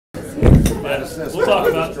We'll talk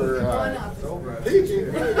about it.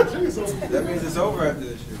 That means it's over after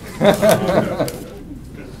this year.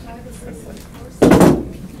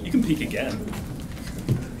 You can peek again.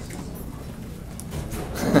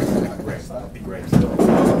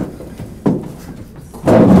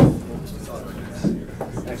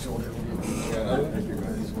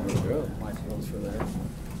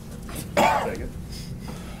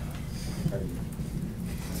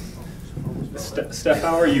 Steph,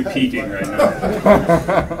 how are you peaking right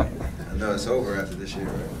now? I know it's over after this year,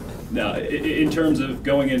 right? Now, in terms of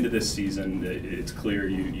going into this season, it's clear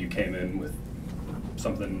you came in with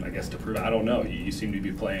something, I guess, to prove. I don't know. You seem to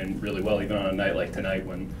be playing really well, even on a night like tonight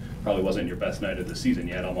when probably wasn't your best night of the season.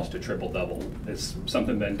 You had almost a triple-double. Has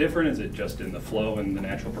something been different? Is it just in the flow and the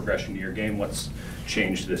natural progression to your game? What's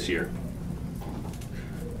changed this year?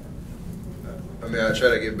 I mean, I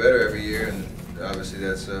try to get better every year, and obviously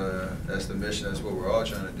that's the mission. That's what we're all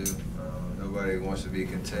trying to do. Nobody wants to be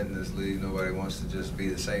content in this league. Nobody wants to just be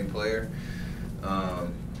the same player.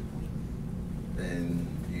 And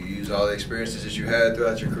you use all the experiences that you had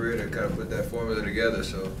throughout your career to kind of put that formula together.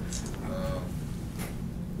 So,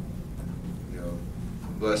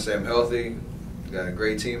 blessed to say I'm healthy. Got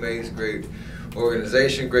great teammates, great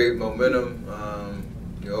organization, great momentum.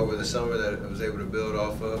 Over the summer that I was able to build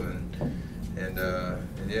off of, and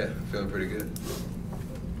yeah, feeling pretty good.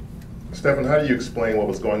 Stephen, how do you explain what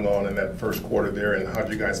was going on in that first quarter there, and how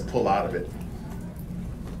did you guys pull out of it?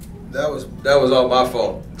 That was all my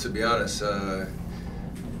fault, to be honest.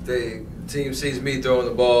 The team sees me throwing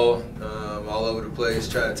the ball all over the place,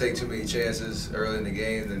 trying to take too many chances early in the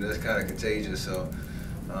game, and that's kind of contagious. So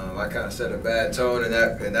I kind of set a bad tone in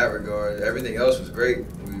that regard. Everything else was great.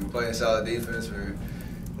 We were playing solid defense.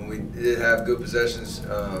 When we did have good possessions,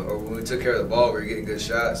 or when we took care of the ball, we were getting good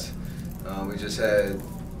shots.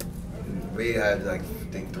 We had like, I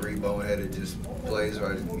think 3 boneheaded just plays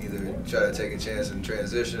where I either try to take a chance in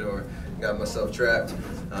transition or got myself trapped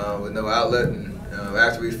with no outlet. And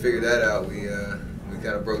after we figured that out, we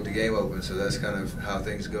kind of broke the game open. So that's kind of how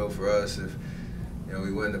things go for us. If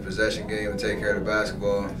we win the possession game and take care of the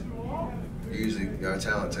basketball, usually our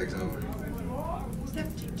talent takes over.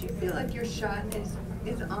 Steph, do you feel like your shot is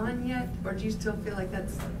on yet, or do you still feel like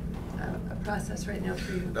that's a process right now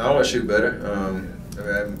for you? No, I want to shoot better.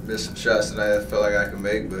 I missed some shots tonight I felt like I could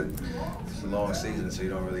make, but it's a long season, so you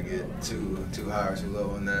don't really get too high or too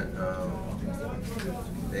low on that.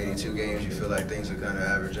 82 games, you feel like things will kind of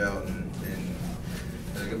average out, and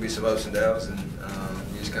there's going to be some ups and downs, and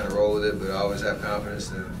you just kind of roll with it, but I always have confidence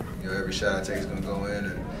that every shot I take is going to go in,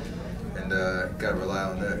 and got to rely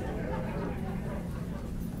on that.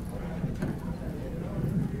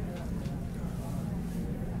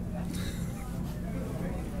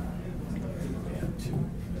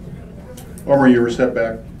 OMRI, you were set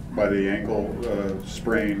back by the ankle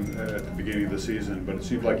sprain at the beginning of the season, but it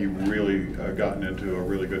seems like you've really gotten into a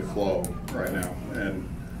really good flow right now. And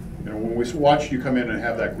when we watched you come in and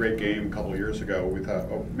have that great game a couple of years ago, we thought,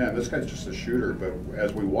 oh man, this guy's just a shooter. But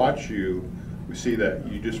as we watch you, we see that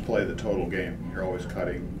you just play the total game. You're always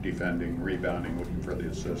cutting, defending, rebounding, looking for the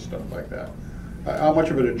assist, stuff like that. How much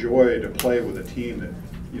of it a joy to play with a team that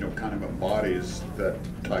kind of embodies that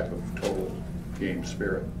type of total game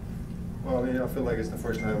spirit? Well, I mean, I feel like it's the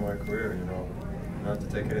first time in my career, not to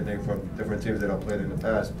take anything from different teams that I've played in the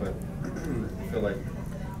past, but I feel like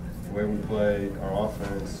the way we play, our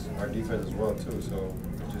offense, our defense as well too. So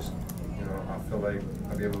just, I feel like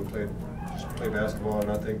I'll be able to play basketball,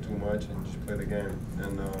 not think too much, and just play the game.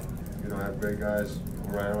 And I have great guys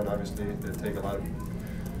around, obviously, that take a lot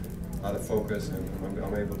of focus, and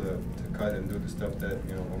I'm able to cut and do the stuff that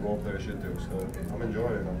a role player should do. So I'm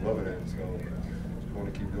enjoying it. I'm loving it. So. I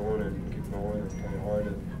want to keep going and keep going and playing hard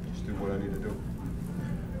and just do what I need to do.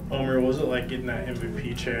 OMRI, what was it like getting that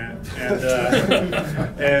MVP chant?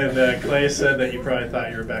 And Clay said that you probably thought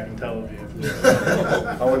you were back in Tel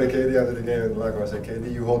Aviv. I went to KD after the game in the locker room. I said,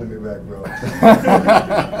 KD, you holding me back, bro.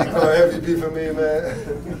 You call MVP for me, man.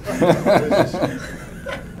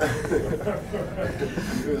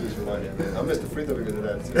 It was just funny, man. I missed the free throw because of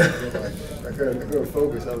that, too. I couldn't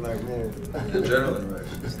focus. I was like, man. Adrenaline rush.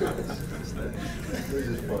 It was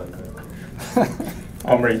just fun, man.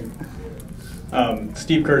 OMRI,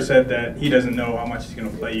 Steve Kerr said that he doesn't know how much he's going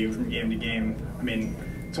to play you from game to game. I mean,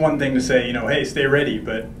 it's one thing to say, hey, stay ready,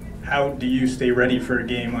 but how do you stay ready for a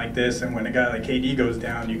game like this? And when a guy like KD goes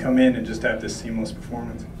down, you come in and just have this seamless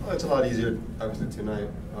performance. Well, it's a lot easier, obviously, tonight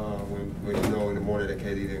when you know in the morning that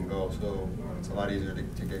KD didn't go. So it's a lot easier to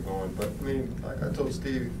get going. But, I mean, like I told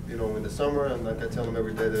Steve, in the summer, and like I tell him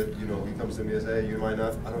every day that, he comes to me and says, hey, you might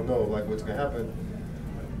not, I don't know, like what's going to happen.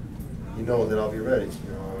 he knows that I'll be ready.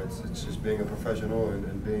 You know, it's just being a professional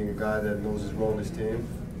and being a guy that knows his role in his team.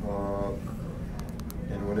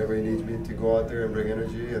 And whenever he needs me to go out there and bring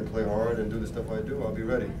energy and play hard and do the stuff I do, I'll be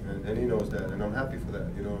ready. And he knows that, and I'm happy for that.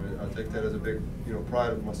 You know, I take that as a big, you know,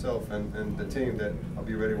 pride of myself and the team that I'll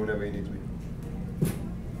be ready whenever he needs me.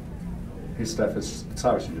 Hey Steph, it's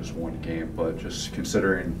obviously just one game, but just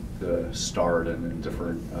considering the start and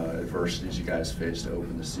different adversities you guys faced to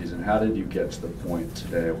open the season, how did you get to the point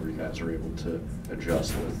today where you guys are able to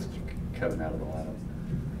adjust with Kevin out of the lineup?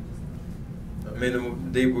 I mean,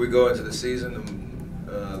 the deeper we go into the season,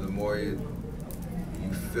 the more you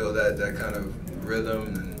feel that kind of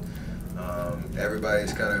rhythm, and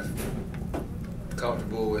everybody's kind of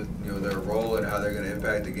comfortable with, you know, their role and how they're going to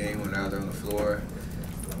impact the game when they're out there on the floor.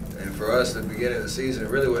 And for us, at the beginning of the season, it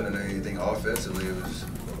really wasn't anything offensively. It was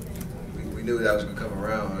we knew that was going to come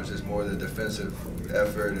around. It was just more the defensive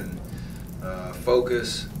effort and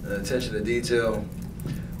focus and attention to detail,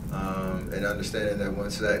 and understanding that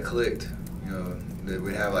once that clicked, you know, that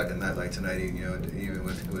we'd have like a night like tonight, you know, even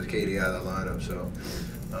with Katie out of the lineup. So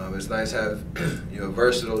it's nice to have, you know,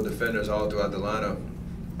 versatile defenders all throughout the lineup.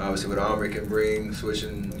 Obviously, what OMRI can bring,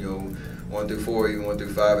 switching, you know, 1 through 4, even 1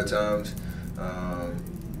 through 5 at times.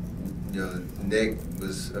 You know, Nick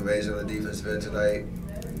was amazing on the defensive end tonight.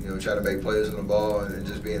 You know, trying to make plays on the ball and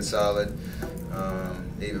just being solid.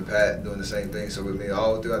 Even Pat doing the same thing. So with me,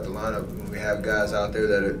 all throughout the lineup, when we have guys out there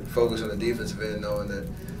that are focused on the defensive end, knowing that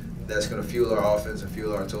that's going to fuel our offense and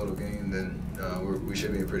fuel our total game, then we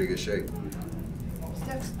should be in pretty good shape.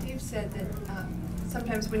 Steve said that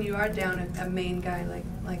sometimes when you are down a main guy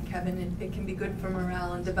like Kevin, it can be good for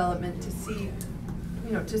morale and development to see,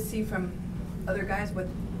 you know, to see from other guys what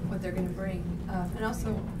they're going to bring. And also,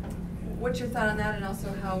 what's your thought on that, and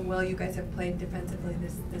also how well you guys have played defensively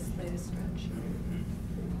this latest stretch?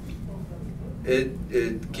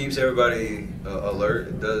 It keeps everybody alert.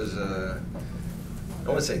 It does. I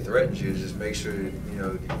wouldn't say threatens you. It just makes sure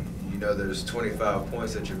you know there's 25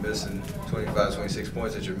 points that you're missing, 25, 26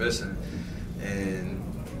 points that you're missing, and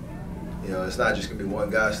you know it's not just gonna be one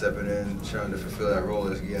guy stepping in trying to fulfill that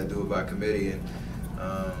role. You got to do it by committee, and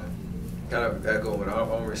kind of echo what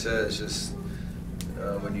OMRI said. It's just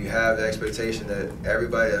when you have the expectation that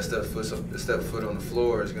everybody that step foot on the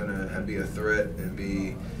floor is gonna be a threat and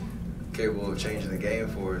be capable of changing the game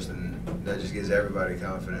for us, and that just gives everybody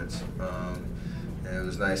confidence. And it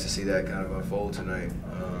was nice to see that kind of unfold tonight.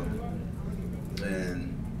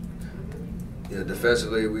 And you know,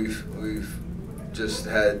 defensively, we've just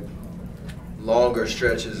had longer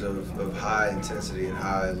stretches of high intensity and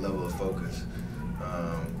high level of focus.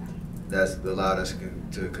 That's allowed us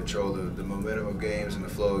to control the momentum of games and the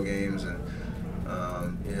flow of games, and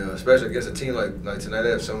you know, especially against a team like tonight,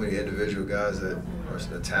 they have so many individual guys that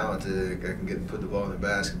are talented that can put the ball in the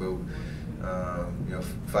basket. But you know,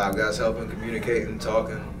 5 guys helping, communicating,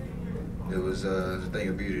 talking. It was a thing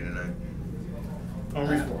of beauty tonight.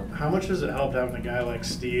 How much does it help having a guy like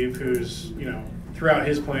Steve, who's, you know, throughout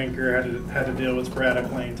his playing career had to deal with sporadic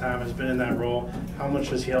playing time, has been in that role? How much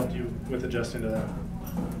has he helped you with adjusting to that?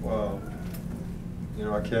 Well, you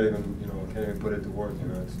know, I can't even put it to words. You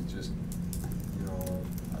know, it's just, you know,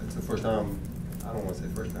 it's the first time. I don't want to say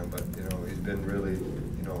first time, but you know, he's been really,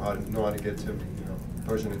 you know how to get to me, you know,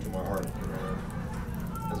 personally to my heart. You know,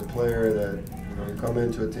 as a player that, you know, you come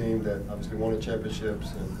into a team that obviously won the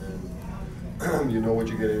championships and you know what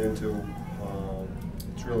you're getting into.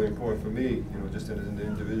 It's really important for me, you know, just as an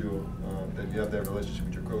individual, that you have that relationship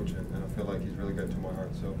with your coach, and I feel like he's really got to my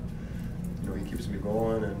heart. So, you know, he keeps me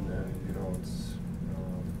going, and you know,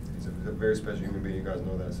 he's a very special human being. You guys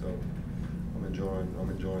know that, so I'm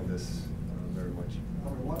enjoying this very much.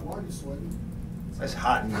 Why are you sweating? It's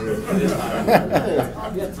hot in here. It is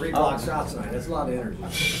hot. You had 3 block shots tonight. That's a lot of energy.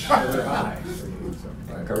 Career high.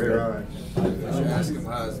 Career high. I should ask him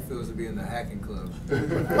how it feels to be in the hacking club. I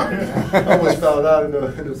almost found out in the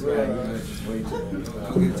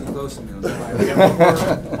Don't get too close to me.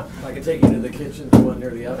 I could take you to the kitchen, one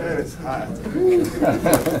near the other. Man, it's hot.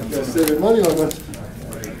 You're saving money on that.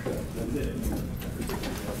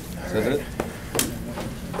 Is that it?